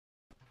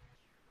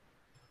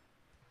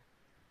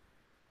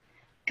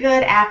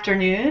Good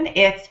afternoon.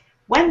 It's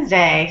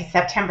Wednesday,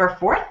 September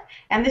 4th,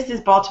 and this is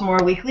Baltimore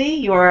Weekly,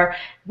 your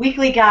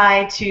weekly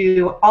guide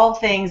to all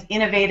things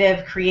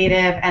innovative,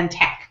 creative, and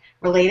tech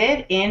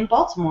related in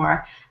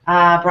Baltimore,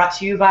 brought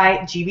to you by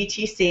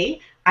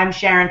GBTC. I'm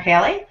Sharon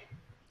Paley.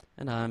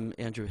 And I'm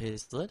Andrew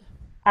Hazlett.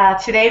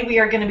 Today we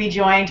are going to be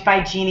joined by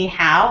Jeannie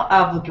Howe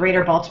of the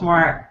Greater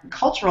Baltimore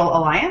Cultural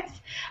Alliance.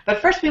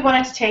 But first we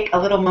wanted to take a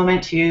little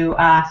moment to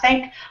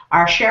thank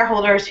our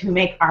shareholders who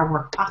make our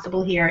work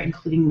possible here,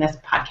 including this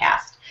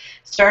podcast.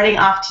 Starting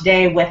off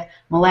today with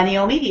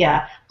Millennial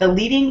Media, the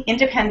leading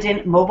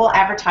independent mobile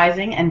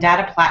advertising and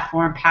data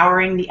platform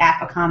powering the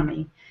app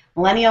economy.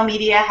 Millennial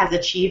Media has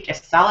achieved a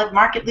solid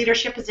market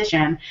leadership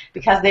position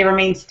because they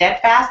remain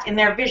steadfast in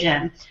their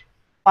vision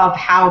of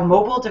how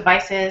mobile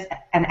devices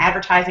and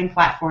advertising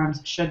platforms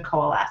should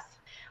coalesce.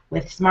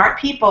 With smart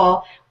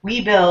people,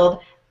 we build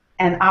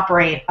and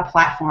operate a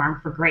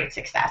platform for great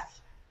success.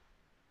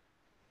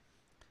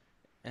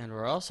 And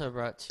we're also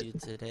brought to you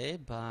today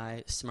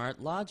by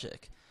Smart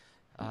Logic,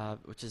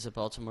 which is a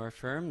Baltimore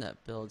firm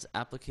that builds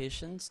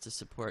applications to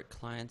support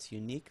clients'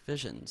 unique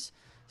visions.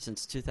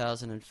 Since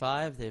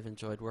 2005, they've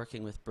enjoyed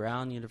working with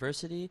Brown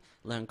University,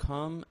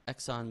 Lancome,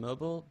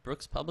 ExxonMobil,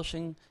 Brooks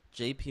Publishing,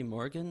 J.P.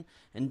 Morgan,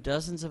 and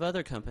dozens of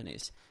other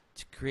companies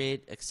to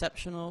create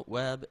exceptional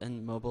web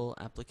and mobile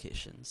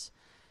applications.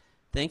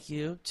 Thank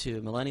you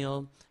to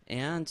Millennial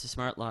and to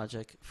Smart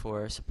Logic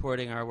for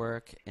supporting our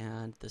work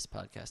and this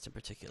podcast in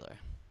particular.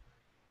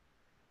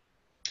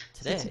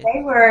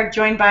 Today we're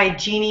joined by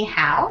Jeannie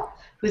Howe,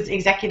 who's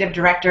Executive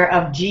Director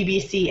of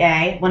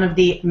GBCA, one of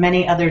the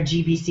many other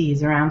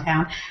GBCs around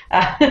town.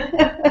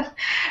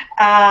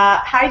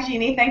 Hi,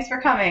 Jeannie. Thanks for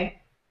coming.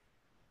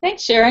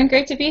 Thanks, Sharon.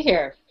 Great to be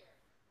here.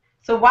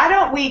 So why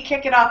don't we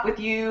kick it off with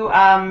you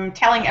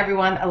telling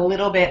everyone a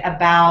little bit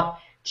about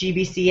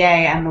GBCA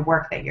and the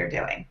work that you're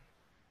doing.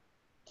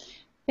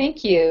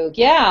 Thank you.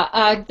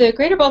 Yeah, the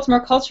Greater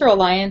Baltimore Cultural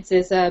Alliance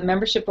is a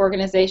membership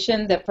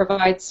organization that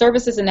provides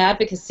services and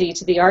advocacy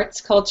to the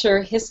arts,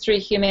 culture, history,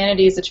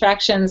 humanities,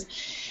 attractions,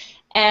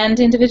 and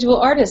individual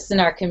artists in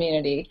our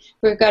community.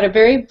 We've got a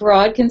very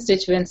broad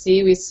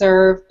constituency. We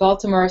serve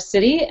Baltimore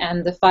City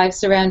and the 5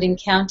 surrounding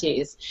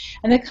counties.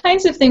 And the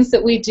kinds of things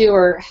that we do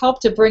are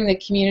help to bring the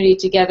community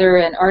together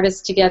and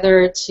artists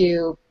together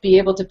to be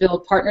able to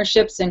build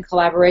partnerships and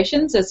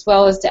collaborations as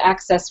well as to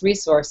access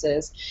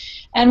resources.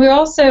 And we're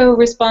also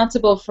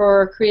responsible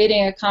for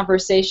creating a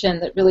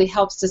conversation that really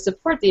helps to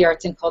support the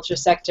arts and culture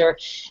sector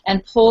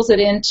and pulls it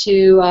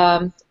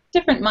into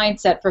different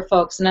mindset for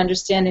folks and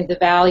understanding the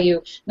value,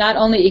 not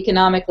only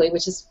economically,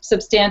 which is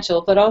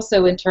substantial, but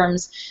also in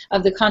terms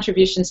of the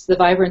contributions to the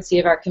vibrancy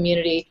of our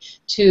community,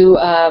 to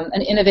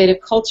an innovative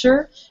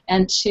culture,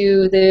 and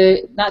to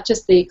the not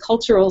just the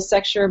cultural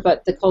sector,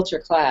 but the culture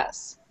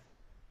class.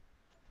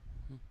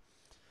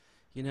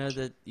 You know,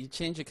 that you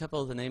change a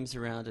couple of the names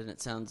around and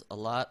it sounds a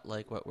lot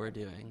like what we're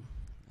doing.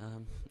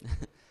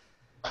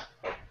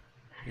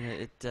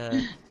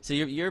 So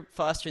you're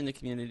fostering the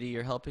community,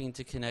 you're helping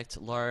to connect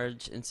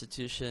large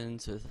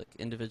institutions with like,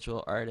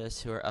 individual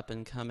artists who are up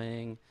and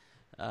coming.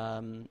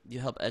 You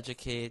help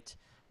educate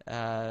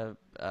sort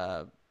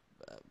of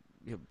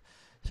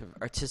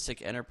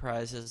artistic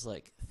enterprises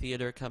like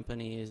theater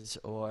companies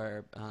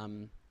or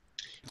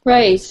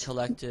right.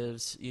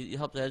 collectives. You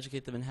help to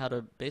educate them in how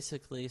to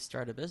basically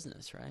start a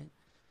business, right?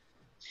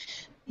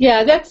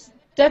 Yeah,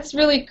 that's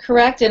really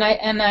correct, and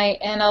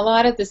a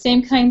lot of the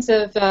same kinds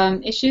of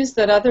issues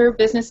that other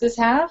businesses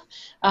have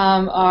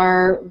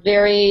are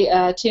very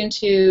tuned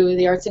to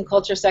the arts and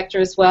culture sector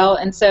as well.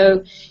 And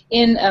so,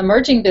 in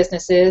emerging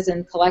businesses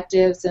and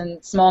collectives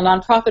and small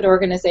nonprofit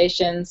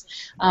organizations,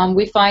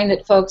 we find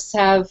that folks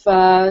have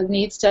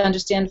needs to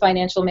understand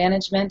financial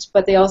management,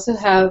 but they also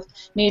have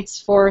needs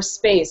for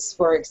space,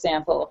 for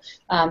example.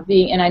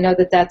 And I know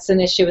that that's an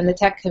issue in the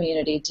tech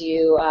community. Do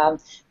you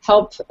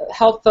help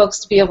folks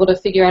to be able to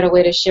figure out a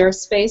way to share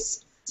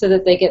space so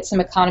that they get some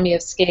economy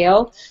of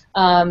scale,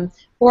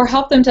 or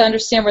help them to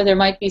understand where there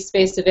might be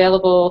space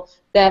available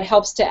that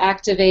helps to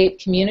activate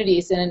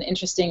communities in an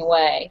interesting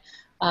way.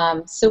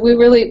 So we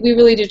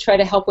really do try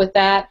to help with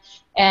that,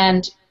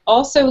 and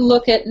also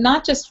look at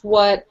not just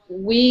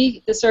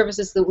the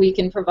services that we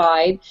can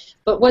provide,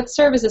 but what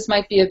services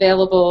might be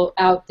available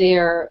out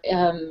there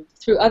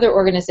through other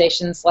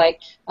organizations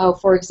like,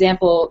 for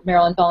example,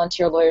 Maryland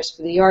Volunteer Lawyers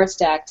for the Arts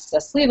to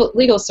access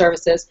legal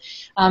services.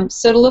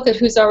 So to look at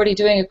who's already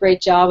doing a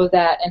great job of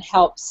that and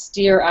help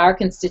steer our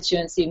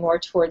constituency more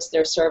towards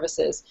their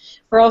services.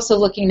 We're also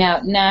looking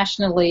out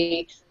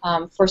nationally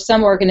for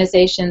some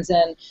organizations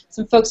and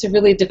some folks who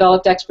really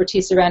developed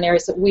expertise around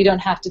areas that we don't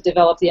have to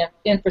develop the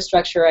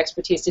infrastructure or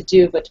expertise to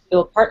do, but to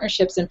build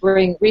partnerships and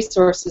bring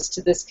resources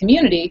to this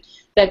community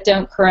that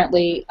don't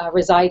currently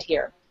reside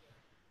here.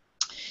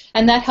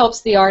 and that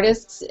helps the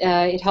artists.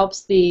 It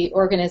helps the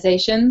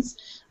organizations.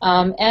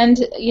 And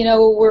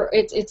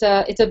it's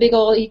a big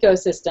old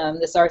ecosystem,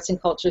 this arts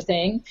and culture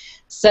thing.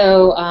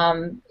 So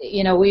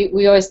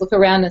we always look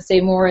around and say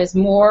more is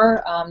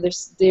more.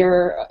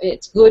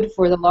 It's good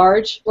for the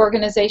large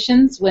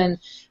organizations when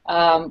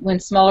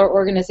smaller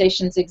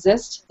organizations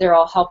exist. They're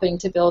all helping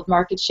to build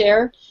market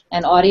share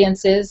and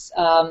audiences.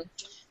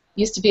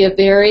 Used to be a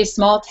very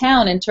small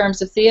town in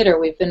terms of theater.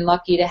 We've been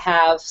lucky to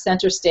have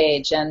Center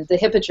Stage and the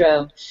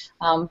Hippodrome.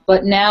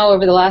 But now,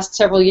 over the last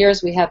several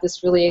years, we have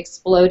this really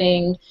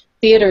exploding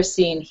theater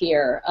scene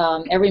here.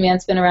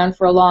 Everyman's been around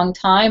for a long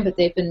time, but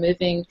they've been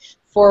moving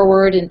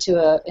forward into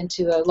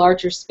a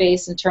larger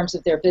space in terms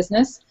of their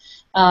business.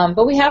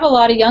 But we have a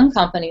lot of young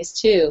companies,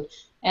 too.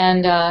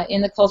 And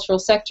in the cultural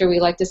sector, we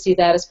like to see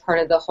that as part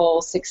of the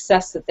whole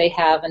success that they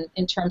have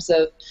in terms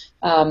of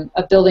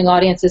building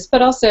audiences,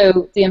 but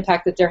also the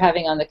impact that they're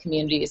having on the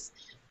communities.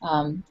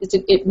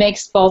 It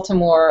makes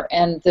Baltimore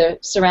and the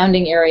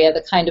surrounding area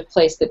the kind of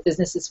place that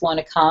businesses want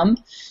to come,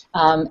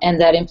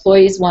 and that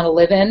employees want to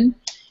live in,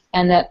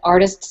 and that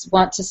artists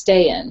want to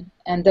stay in.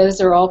 And those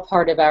are all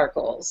part of our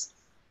goals.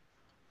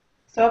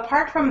 So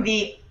apart from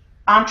the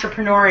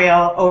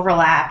entrepreneurial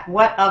overlap,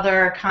 what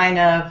other kind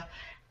of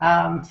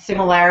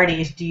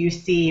similarities do you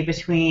see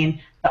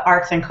between the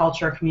arts and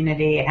culture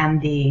community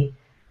and the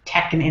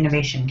tech and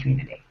innovation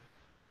community?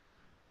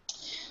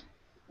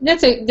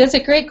 That's a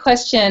great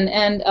question,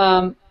 and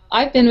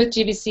I've been with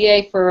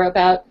GBCA for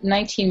about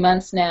 19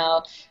 months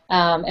now,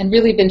 and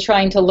really been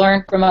trying to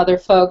learn from other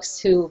folks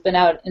who've been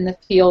out in the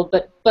field,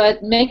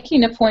 but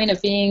making a point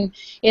of being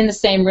in the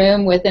same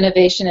room with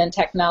innovation and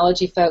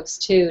technology folks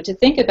too, to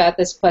think about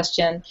this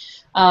question.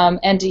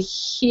 And to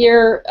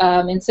hear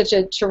in such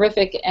a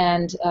terrific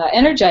and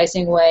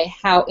energizing way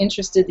how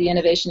interested the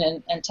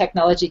innovation and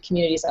technology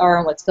communities are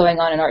in what's going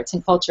on in arts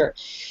and culture.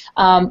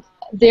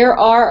 There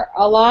are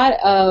a lot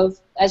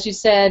of, as you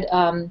said,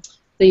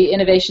 the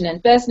innovation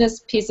and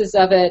business pieces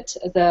of it,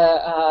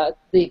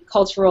 the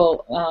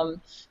cultural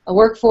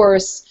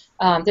workforce.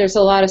 There's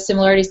a lot of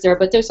similarities there,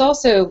 but there's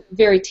also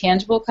very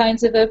tangible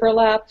kinds of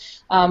overlap.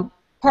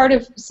 Part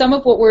of some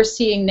of what we're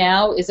seeing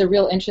now is a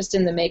real interest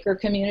in the maker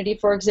community,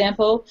 for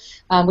example,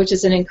 which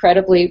is an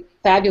incredibly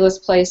fabulous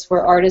place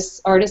where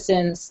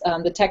artisans,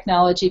 the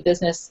technology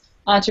business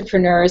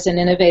entrepreneurs and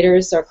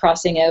innovators are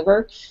crossing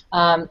over.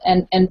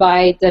 And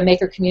by the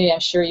maker community, I'm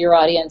sure your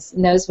audience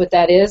knows what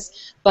that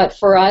is. But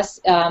for us,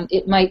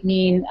 it might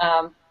mean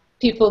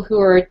people who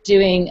are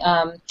doing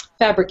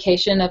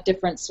fabrication of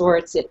different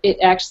sorts. It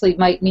actually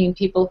might mean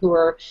people who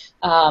are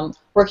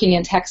working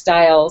in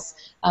textiles,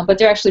 but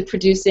they're actually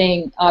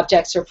producing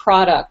objects or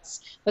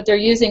products. But they're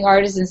using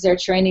artisans, they're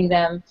training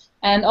them,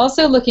 and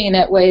also looking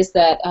at ways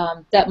that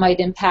that might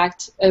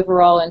impact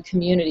overall in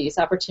communities,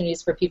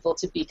 opportunities for people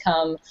to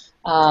become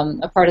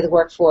a part of the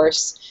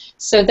workforce.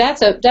 So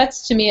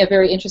that's to me a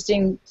very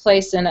interesting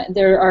place, and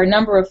there are a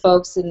number of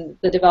folks in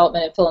the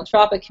development and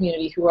philanthropic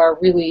community who are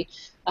really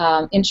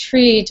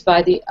intrigued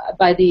by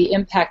the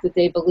impact that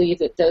they believe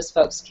that those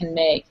folks can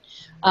make.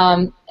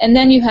 And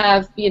then you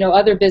have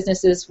other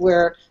businesses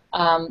where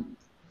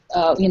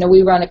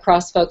we run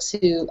across folks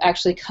who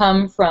actually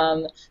come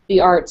from the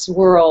arts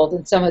world,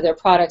 and some of their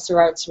products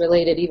are arts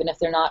related, even if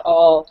they're not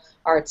all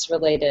arts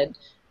related.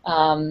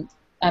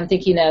 I'm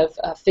thinking of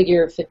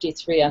Figure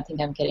 53. I think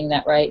I'm getting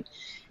that right,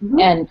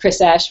 and Chris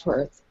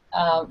Ashworth.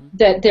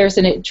 That there's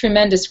a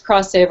tremendous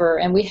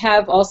crossover, and we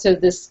have also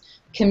this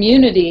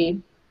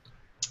community.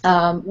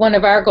 One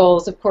of our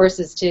goals, of course,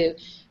 is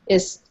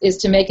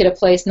to make it a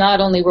place not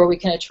only where we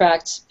can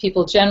attract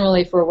people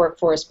generally for a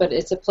workforce, but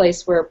it's a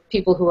place where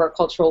people who are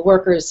cultural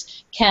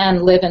workers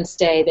can live and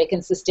stay. They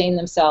can sustain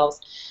themselves,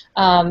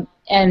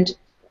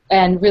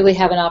 and really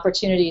have an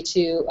opportunity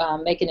to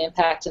make an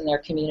impact in their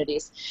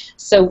communities.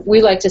 So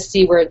we like to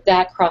see where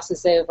that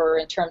crosses over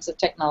in terms of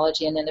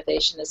technology and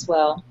innovation as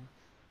well.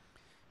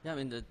 Yeah, I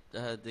mean,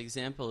 the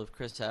example of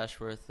Chris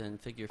Ashworth and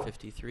Figure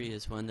 53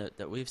 is one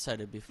that we've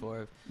cited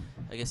before.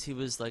 I guess he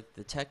was like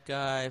the tech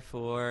guy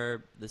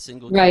for the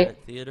single credit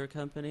theater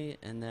company,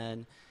 and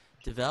then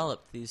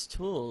developed these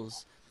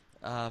tools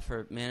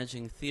for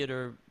managing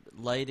theater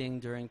lighting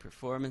during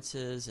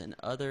performances and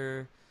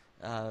other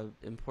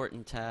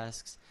important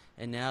tasks.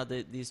 And now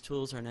these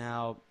tools are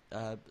now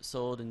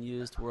sold and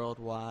used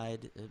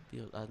worldwide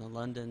on the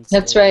London stage,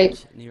 That's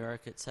right. New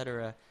York,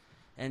 etc.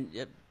 And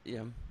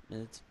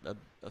it's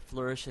a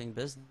flourishing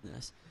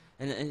business.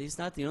 And he's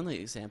not the only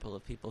example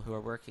of people who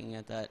are working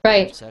at that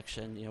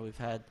intersection. We've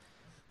had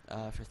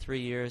for 3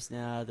 years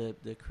now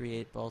the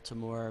Create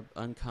Baltimore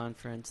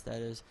Unconference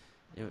that is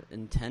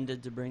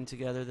intended to bring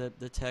together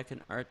the tech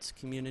and arts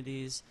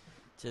communities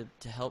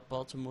to help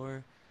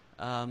Baltimore.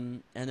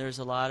 And there's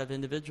a lot of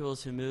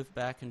individuals who move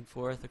back and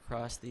forth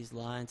across these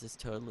lines. It's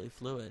totally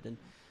fluid. And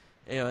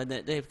and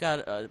they've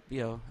got a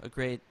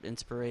great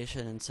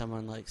inspiration in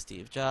someone like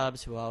Steve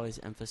Jobs, who always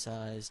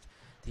emphasized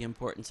the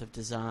importance of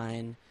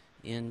design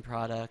in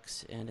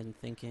products and in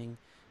thinking.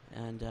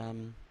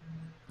 And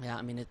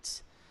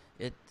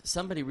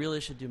somebody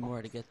really should do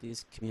more to get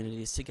these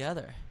communities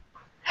together.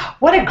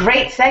 What a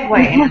great segue,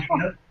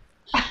 Andrew.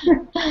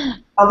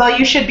 Although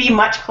you should be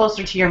much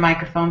closer to your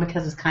microphone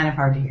because it's kind of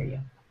hard to hear you.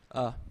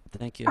 Oh,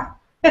 thank you.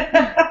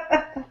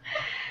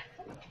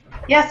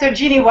 Yeah, so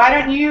Jeannie, why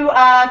don't you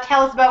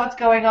tell us about what's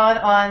going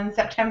on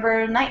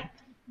September 9th?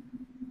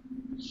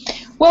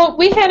 Well,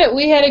 we had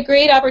a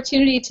great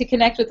opportunity to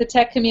connect with the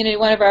tech community,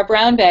 one of our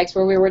brown bags,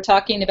 where we were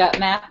talking about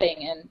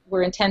mapping, and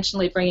we're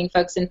intentionally bringing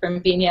folks in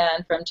from VINIA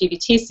and from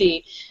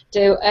GBTC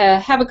to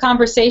have a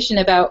conversation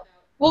about.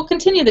 We'll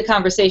continue the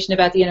conversation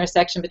about the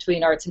intersection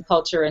between arts and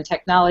culture and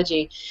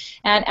technology.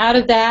 And out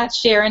of that,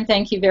 Sharon,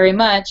 thank you very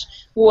much,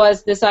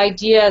 was this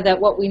idea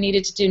that what we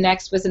needed to do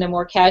next was in a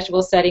more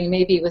casual setting,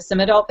 maybe with some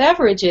adult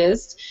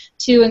beverages,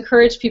 to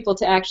encourage people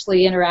to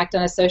actually interact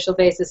on a social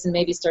basis and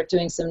maybe start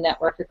doing some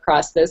network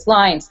across those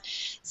lines.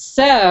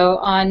 So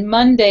on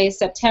Monday,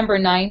 September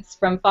 9th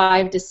from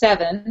 5 to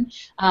 7,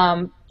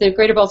 the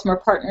Greater Baltimore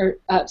Partner,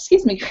 I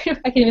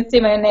can't even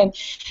say my own name,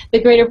 the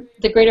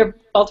Greater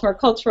Baltimore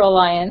Cultural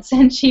Alliance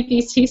and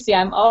GPCC,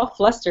 I'm all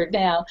flustered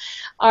now,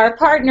 are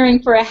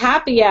partnering for a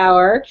happy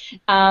hour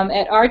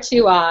at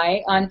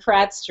R2I on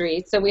Pratt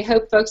Street. So we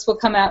hope folks will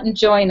come out and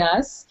join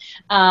us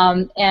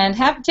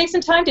and take some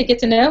time to get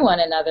to know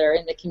one another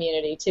in the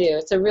community too.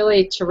 It's a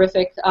really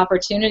terrific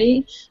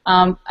opportunity,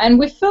 and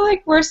we feel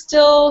like we're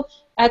still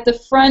at the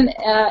front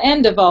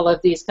end of all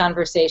of these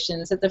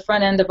conversations, at the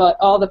front end of what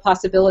all the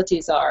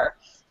possibilities are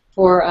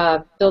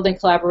for building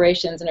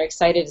collaborations, and are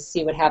excited to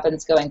see what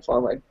happens going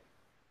forward.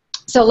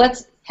 So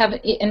let's have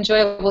an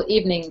enjoyable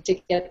evening to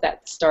get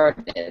that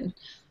started.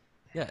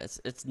 Yeah,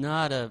 it's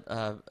not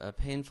a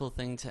painful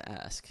thing to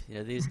ask.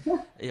 These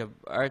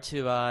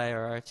R2I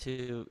or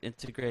R2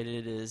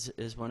 Integrated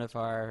is one of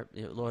our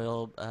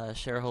loyal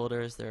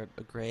shareholders. They're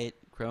a great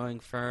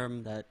growing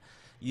firm that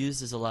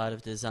uses a lot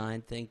of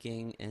design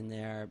thinking in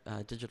their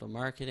digital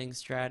marketing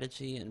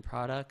strategy and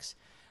products.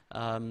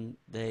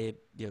 They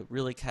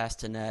really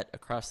cast a net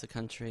across the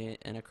country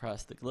and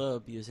across the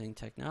globe using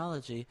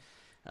technology.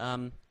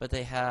 But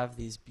they have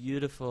these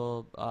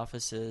beautiful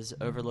offices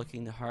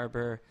overlooking the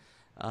harbor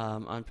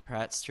on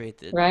Pratt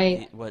Street.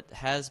 Right. What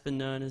has been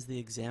known as the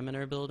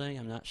Examiner Building.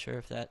 I'm not sure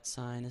if that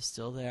sign is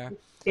still there.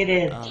 It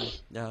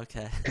is.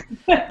 Okay.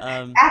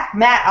 Ask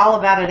Matt all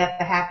about it at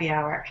the happy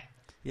hour.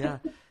 Yeah.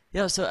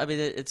 Yeah, so I mean,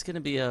 it's going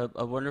to be a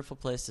wonderful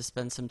place to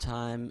spend some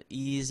time,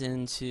 ease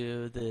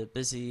into the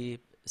busy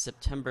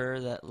September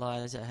that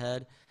lies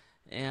ahead,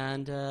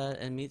 and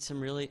meet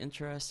some really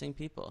interesting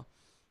people.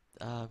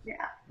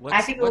 Yeah,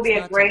 I think it will be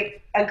a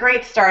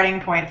great starting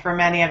point for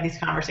many of these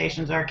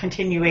conversations, or a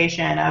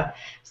continuation of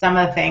some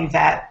of the things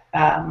that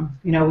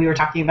we were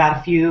talking about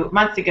a few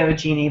months ago,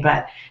 Jeannie.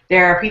 But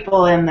there are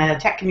people in the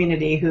tech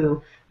community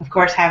who, of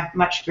course, have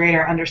much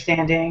greater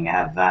understanding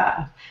of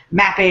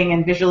mapping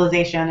and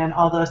visualization and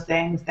all those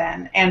things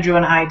than Andrew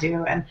and I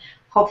do, and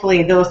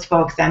hopefully those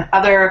folks and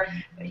other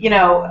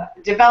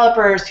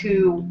developers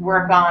who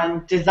work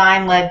on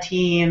design-led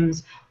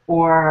teams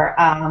or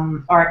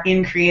are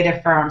in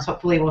creative firms.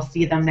 Hopefully we'll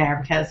see them there,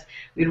 because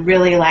we'd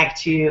really like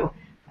to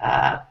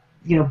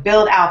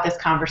build out this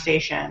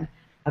conversation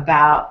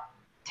about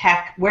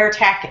tech, where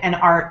tech and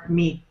art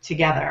meet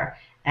together,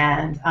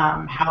 and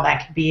how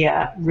that could be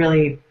a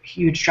really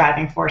huge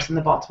driving force in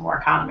the Baltimore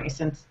economy,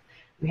 since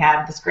we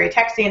have this great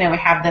tech scene and we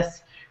have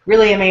this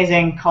really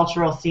amazing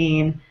cultural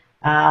scene.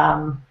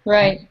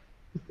 Right.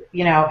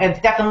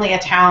 It's definitely a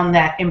town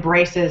that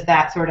embraces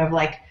that sort of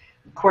like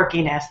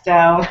quirkiness.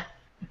 So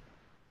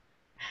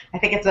I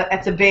think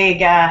it's a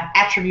big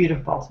attribute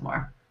of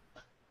Baltimore.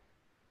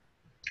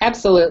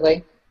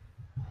 Absolutely.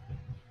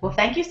 Well,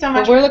 thank you so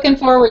much. Well, we're looking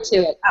forward to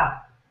it. Oh,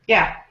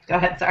 yeah. Go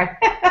ahead. Sorry.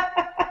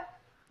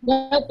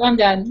 Nope, I'm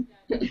done.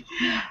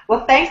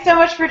 Well, thanks so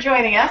much for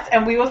joining us,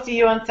 and we will see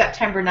you on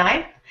September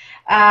 9th.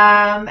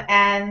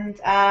 And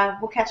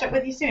we'll catch up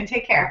with you soon.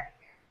 Take care.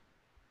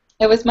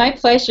 It was my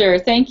pleasure.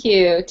 Thank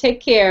you.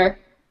 Take care.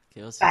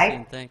 Okay, we'll see you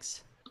soon.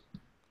 Thanks.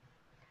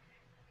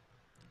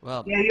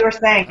 Well, you were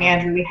saying,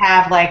 Andrew, we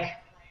have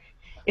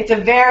it's a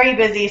very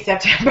busy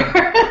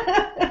September.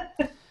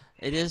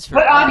 It is for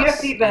Put us. on your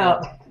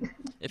seatbelt.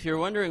 If you're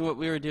wondering what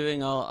we were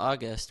doing all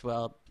August,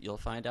 well, you'll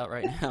find out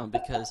right now,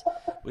 because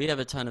we have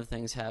a ton of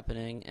things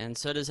happening, and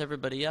so does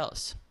everybody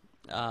else.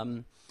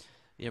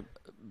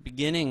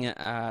 Beginning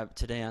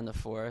today on the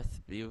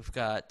 4th, you've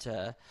got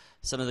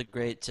some of the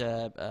great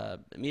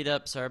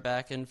meetups are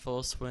back in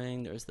full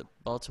swing. There's the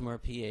Baltimore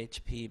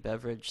PHP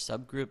Beverage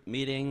Subgroup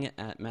meeting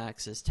at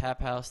Max's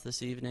Tap House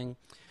this evening.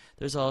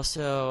 There's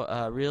also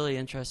a really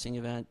interesting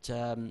event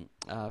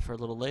for a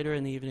little later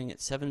in the evening at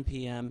 7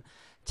 p.m.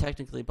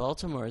 Technically,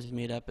 Baltimore's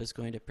meetup is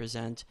going to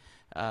present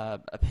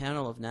a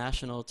panel of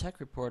national tech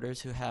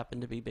reporters who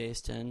happen to be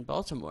based in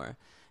Baltimore.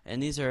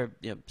 And these are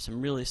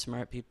some really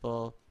smart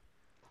people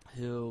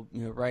who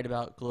write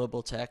about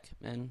global tech,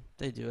 and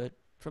they do it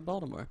from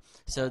Baltimore.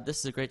 So this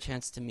is a great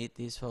chance to meet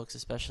these folks,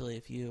 especially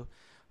if you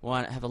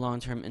have a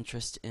long-term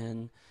interest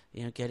in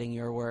getting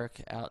your work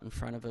out in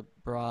front of a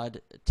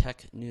broad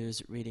tech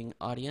news reading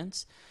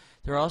audience.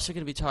 They're also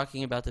going to be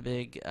talking about the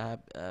big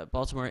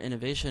Baltimore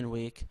Innovation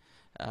Week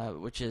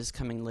which is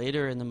coming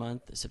later in the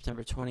month,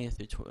 September 20th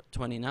through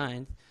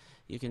 29th.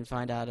 You can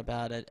find out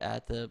about it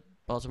at the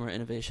Baltimore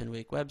Innovation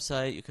Week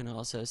website. You can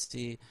also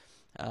see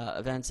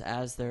events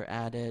as they're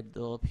added.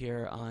 They'll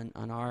appear on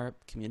our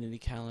community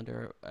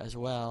calendar as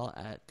well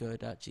at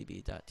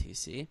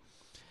go.gb.tc.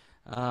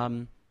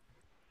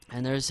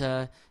 And there's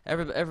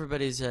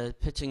everybody's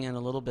pitching in a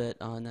little bit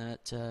on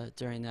that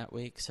during that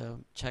week, so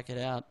check it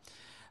out.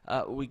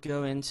 We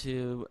go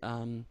into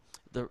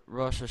the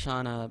Rosh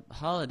Hashanah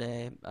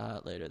holiday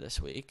later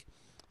this week.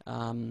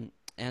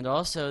 And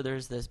also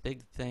there's this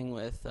big thing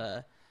with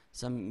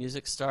some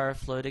music star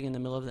floating in the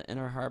middle of the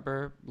Inner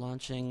Harbor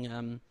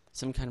launching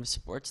some kind of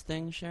sports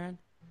thing, Sharon?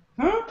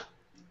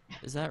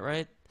 Is that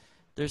right?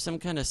 There's some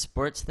kind of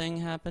sports thing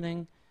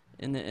happening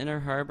in the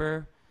Inner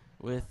Harbor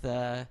with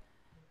the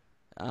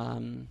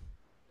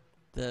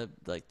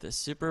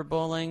Super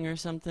Bowling or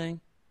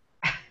something?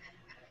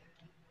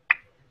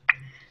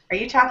 Are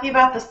you talking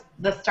about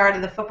the start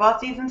of the football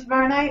season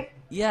tomorrow night?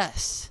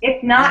 Yes.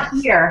 It's not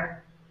here.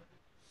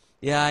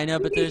 Yeah, I know,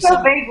 but there's so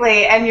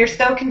vaguely, and you're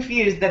so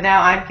confused that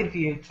now I'm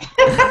confused.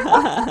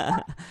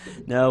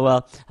 No,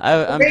 well,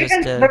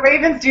 the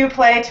Ravens do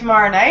play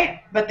tomorrow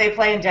night, but they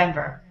play in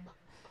Denver.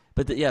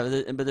 But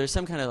but there's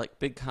some kind of like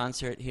big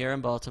concert here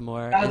in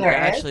Baltimore. Oh, and there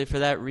actually, is? for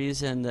that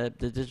reason, the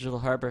Digital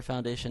Harbor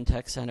Foundation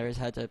Tech Center has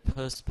had to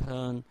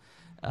postpone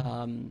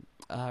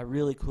a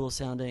really cool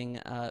sounding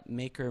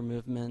maker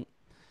movement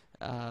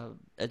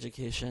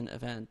education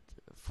event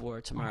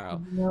for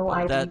tomorrow. No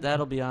idea.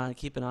 That'll be on.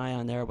 Keep an eye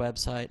on their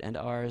website and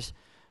ours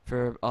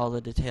for all the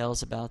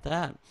details about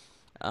that.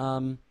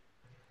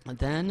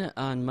 Then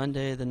on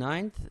Monday the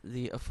 9th,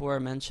 the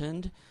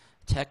aforementioned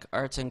Tech,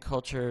 Arts, and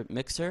Culture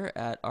Mixer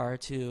at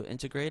R2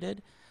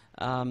 Integrated.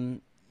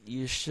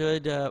 You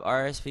should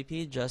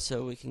RSVP just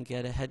so we can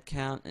get a head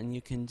count, and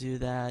you can do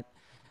that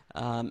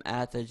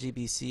at the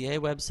GBCA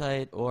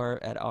website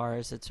or at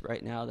ours. It's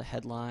right now the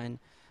headline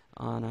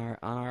on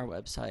our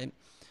website.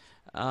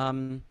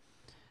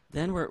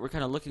 Then we're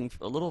kind of looking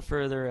a little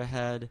further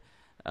ahead.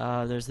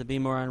 There's the Be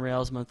More on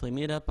Rails monthly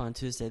meetup on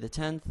Tuesday the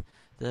 10th.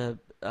 The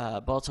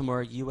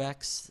Baltimore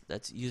UX,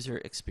 that's User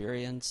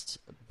Experience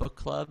Book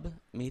Club,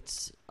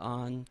 meets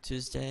on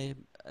Tuesday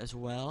as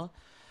well.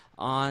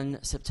 On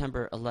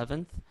September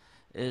 11th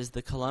is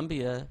the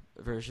Columbia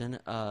version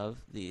of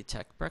the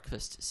Tech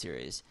Breakfast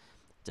series.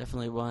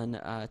 Definitely one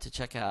to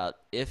check out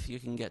if you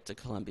can get to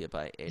Columbia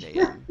by 8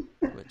 a.m.,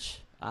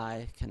 which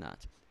I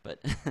cannot.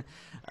 But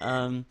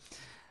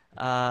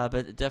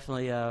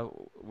definitely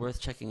worth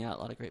checking out.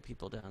 A lot of great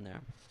people down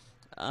there.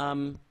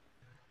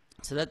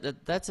 So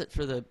that's it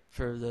for the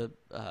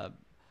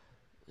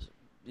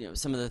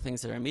some of the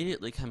things that are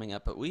immediately coming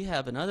up. But we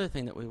have another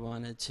thing that we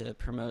wanted to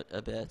promote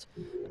a bit,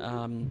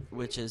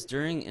 which is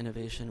during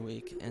Innovation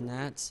Week, and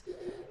that's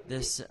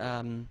this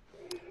an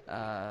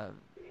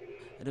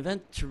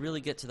event to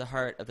really get to the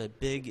heart of a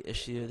big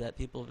issue that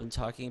people have been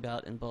talking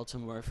about in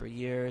Baltimore for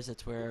years.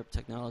 It's where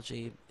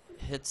technology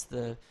hits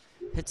the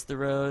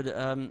road.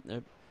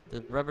 The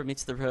rubber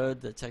meets the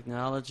road. The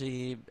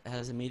technology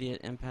has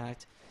immediate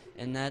impact,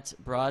 and that's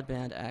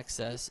broadband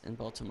access in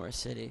Baltimore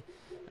City.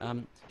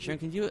 Sharon,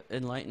 can you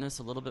enlighten us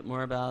a little bit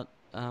more about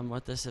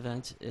what this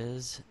event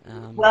is?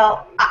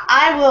 Well,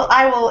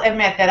 I will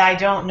admit that I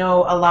don't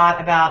know a lot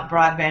about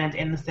broadband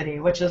in the city,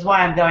 which is why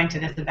I'm going to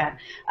this event.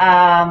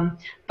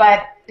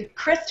 But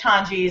Chris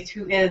Tonges,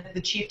 who is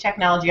the Chief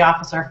Technology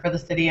Officer for the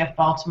City of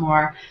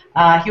Baltimore,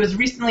 he was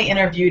recently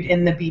interviewed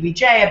in the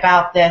BBJ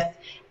about this,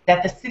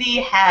 that the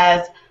city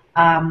has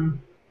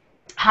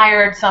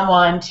hired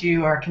someone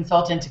or a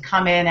consultant to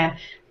come in and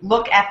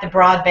look at the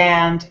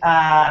broadband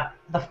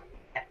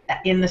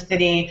in the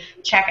city,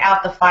 check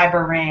out the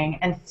fiber ring,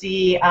 and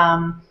see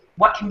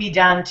what can be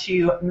done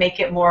to make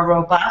it more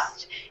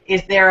robust.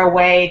 Is there a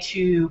way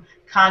to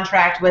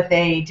contract with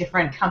a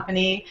different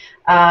company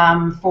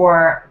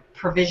for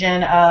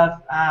provision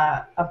of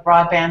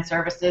broadband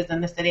services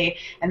in the city?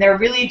 And they're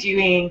really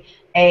doing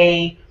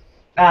a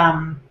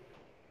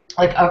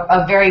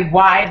very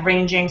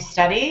wide-ranging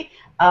study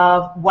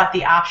of what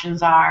the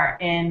options are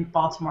in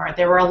Baltimore.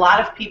 There were a lot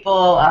of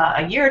people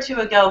a year or two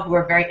ago who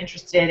were very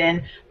interested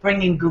in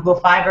bringing Google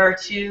Fiber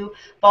to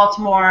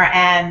Baltimore,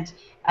 and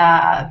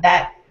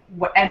that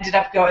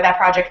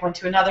project went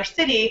to another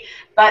city.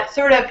 But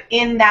sort of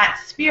in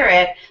that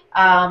spirit,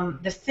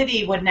 the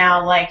city would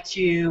now like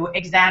to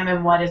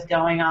examine what is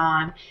going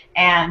on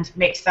and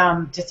make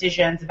some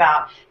decisions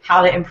about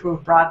how to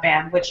improve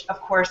broadband, which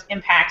of course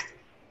impacts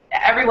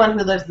everyone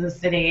who lives in the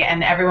city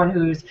and everyone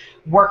who's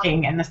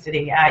working in the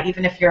city.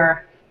 Even if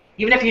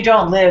you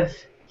don't live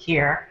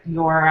here,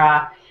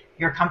 your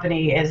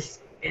company is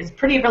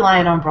pretty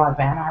reliant on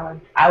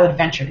broadband. I would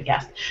venture to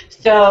guess.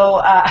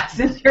 So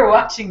since you're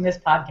watching this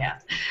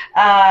podcast,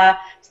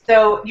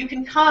 so you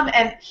can come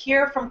and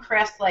hear from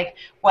Chris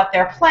what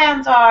their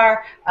plans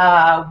are,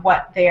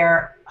 what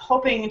they're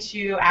hoping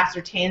to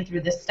ascertain through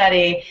this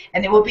study,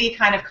 and it will be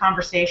kind of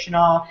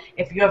conversational.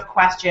 If you have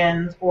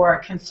questions or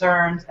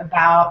concerns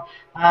about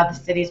the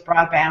city's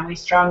broadband, we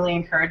strongly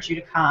encourage you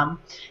to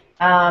come.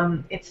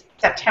 It's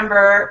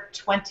September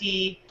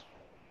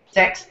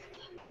 26th,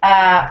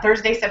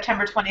 Thursday,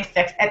 September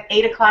 26th at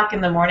 8 o'clock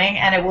in the morning,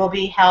 and it will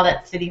be held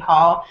at City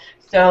Hall.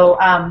 So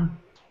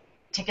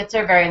tickets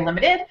are very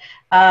limited,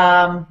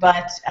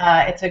 but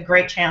it's a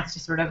great chance to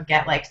sort of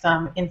get like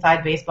some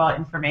inside baseball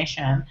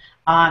information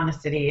on the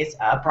city's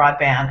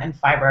broadband and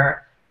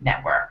fiber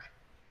network.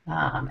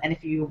 And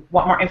if you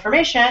want more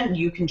information,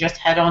 you can just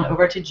head on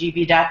over to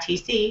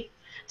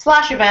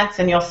gb.tc/events,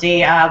 and you'll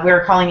see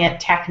we're calling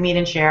it Tech Meet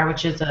and Share,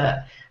 which is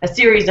a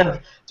series of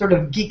sort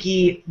of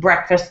geeky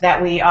breakfasts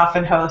that we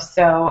often host.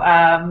 So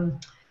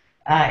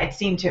it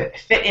seemed to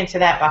fit into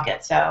that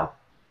bucket. So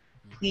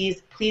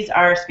please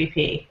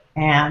RSVP.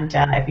 And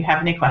if you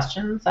have any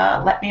questions,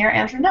 let me or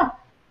Andrew know.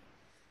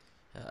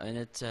 And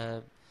it's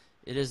a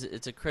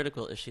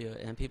critical issue,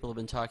 and people have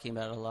been talking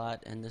about it a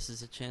lot, and this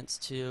is a chance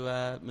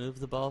to move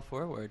the ball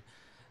forward.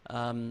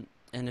 And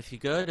if you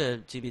go to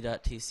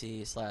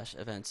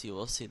gb.tc/events, you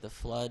will see the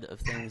flood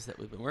of things that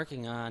we've been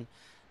working on.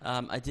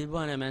 I did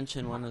want to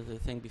mention one other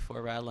thing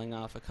before rattling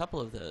off a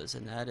couple of those,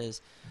 and that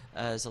is,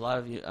 as a lot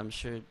of you I'm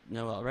sure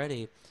know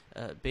already,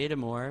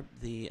 Baltimore,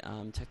 the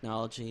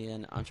technology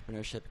and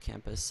entrepreneurship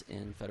campus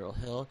in Federal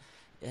Hill,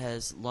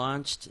 has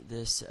launched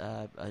this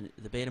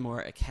the Baltimore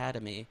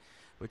Academy,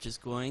 which is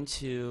going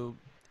to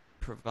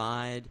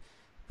provide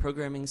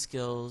programming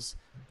skills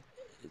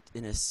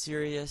in a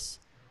serious,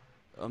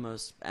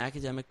 almost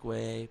academic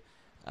way,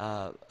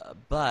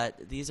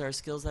 but these are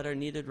skills that are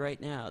needed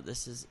right now.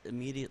 This is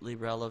immediately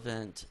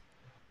relevant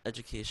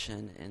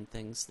education in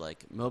things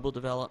like mobile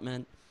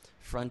development,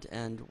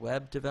 front-end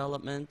web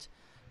development,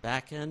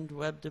 back-end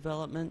web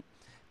development,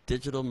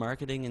 digital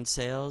marketing and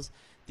sales.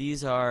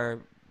 These are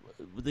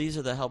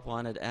the help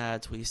wanted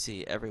ads we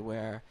see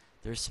everywhere.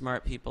 There's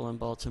smart people in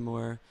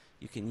Baltimore.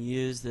 You can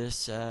use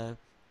this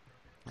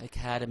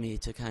academy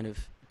to kind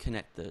of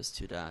connect those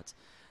two dots.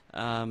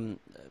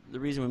 The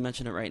reason we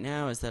mention it right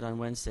now is that on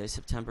Wednesday,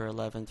 September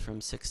 11th, from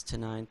 6 to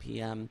 9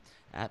 p.m.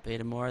 at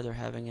Baltimore, they're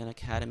having an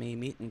academy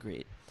meet and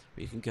greet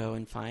where you can go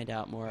and find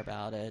out more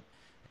about it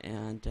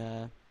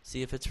and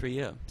see if it's for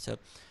you. So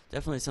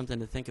definitely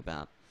something to think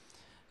about.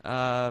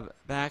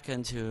 Back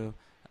into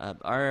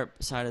our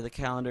side of the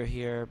calendar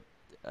here.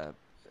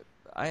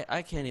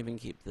 I can't even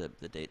keep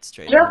the dates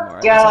straight anymore.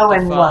 I just have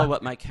to follow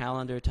what my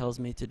calendar tells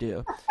me to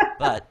do.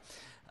 But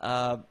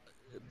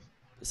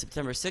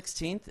September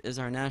 16th is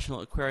our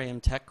National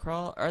Aquarium Tech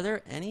Crawl. Are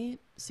there any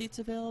seats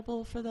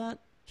available for that,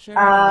 Sharon?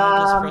 Or am I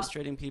just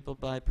frustrating people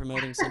by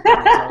promoting something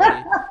that's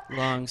already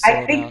long sold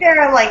out? I think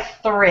there are like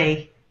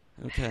 3.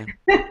 Okay.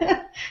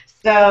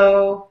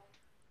 So,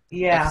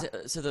 yeah.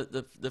 So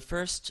the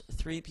first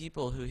 3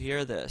 people who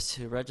hear this,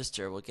 who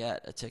register, will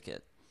get a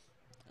ticket.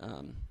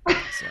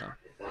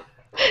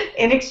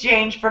 In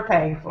exchange for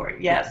paying for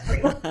it, yes.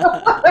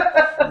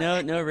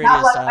 no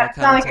radio style contest. It's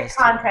not like a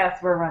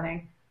contest we're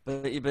running.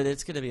 But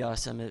it's going to be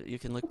awesome. You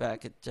can look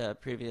back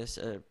at previous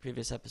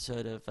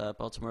episode of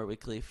Baltimore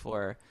Weekly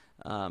for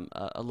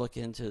a look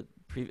into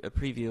a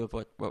preview of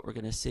what we're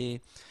going to see.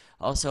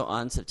 Also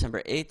on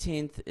September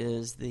 18th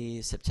is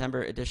the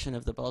September edition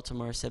of the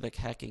Baltimore Civic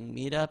Hacking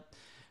Meetup.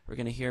 We're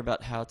going to hear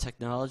about how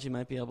technology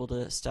might be able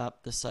to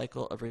stop the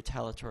cycle of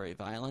retaliatory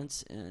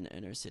violence in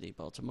inner city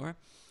Baltimore.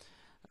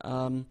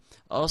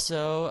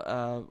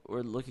 Also,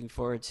 we're looking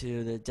forward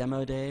to the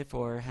demo day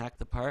for Hack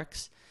the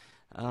Parks.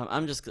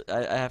 I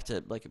have to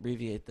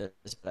abbreviate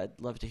this, but I'd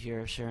love to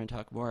hear Sharon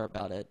talk more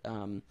about it.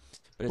 But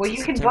well,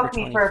 you can book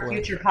me for a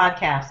future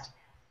podcast.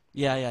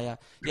 Yeah.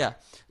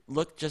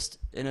 Look, just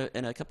in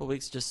a couple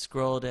weeks, just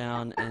scroll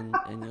down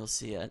and you'll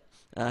see it.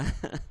 Boy,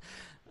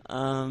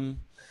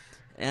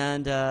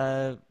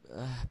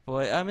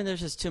 I mean, there's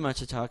just too much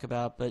to talk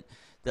about. But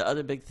the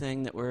other big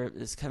thing that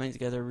is coming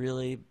together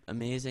really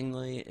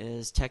amazingly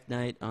is Tech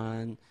Night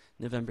on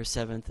November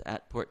 7th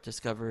at Port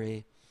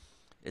Discovery.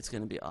 It's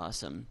going to be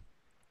awesome.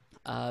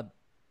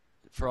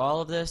 For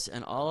all of this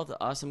and all of the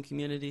awesome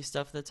community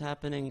stuff that's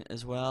happening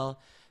as well,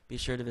 be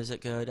sure to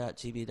visit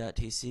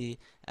go.gb.tc,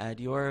 add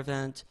your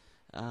event,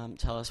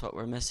 tell us what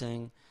we're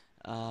missing,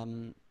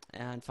 and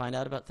find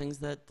out about things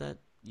that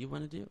you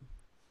want to do.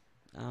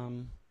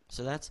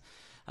 So that's,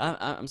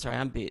 I'm sorry,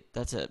 I'm beat.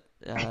 That's it.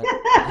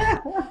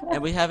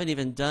 And we haven't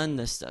even done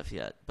this stuff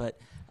yet, but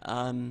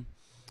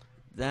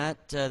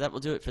that will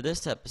do it for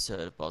this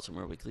episode of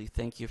Baltimore Weekly.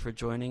 Thank you for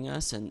joining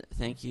us, and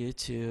thank you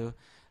to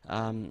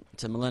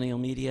Millennial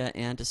Media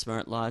and to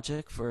Smart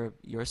Logic for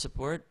your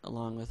support,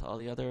 along with all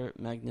the other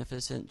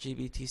magnificent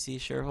GBTC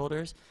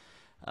shareholders.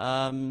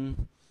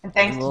 And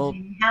thanks to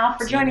Jeannie Howe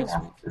for joining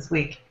us this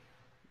week.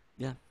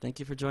 Yeah, thank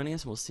you for joining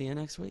us. We'll see you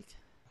next week.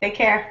 Take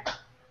care.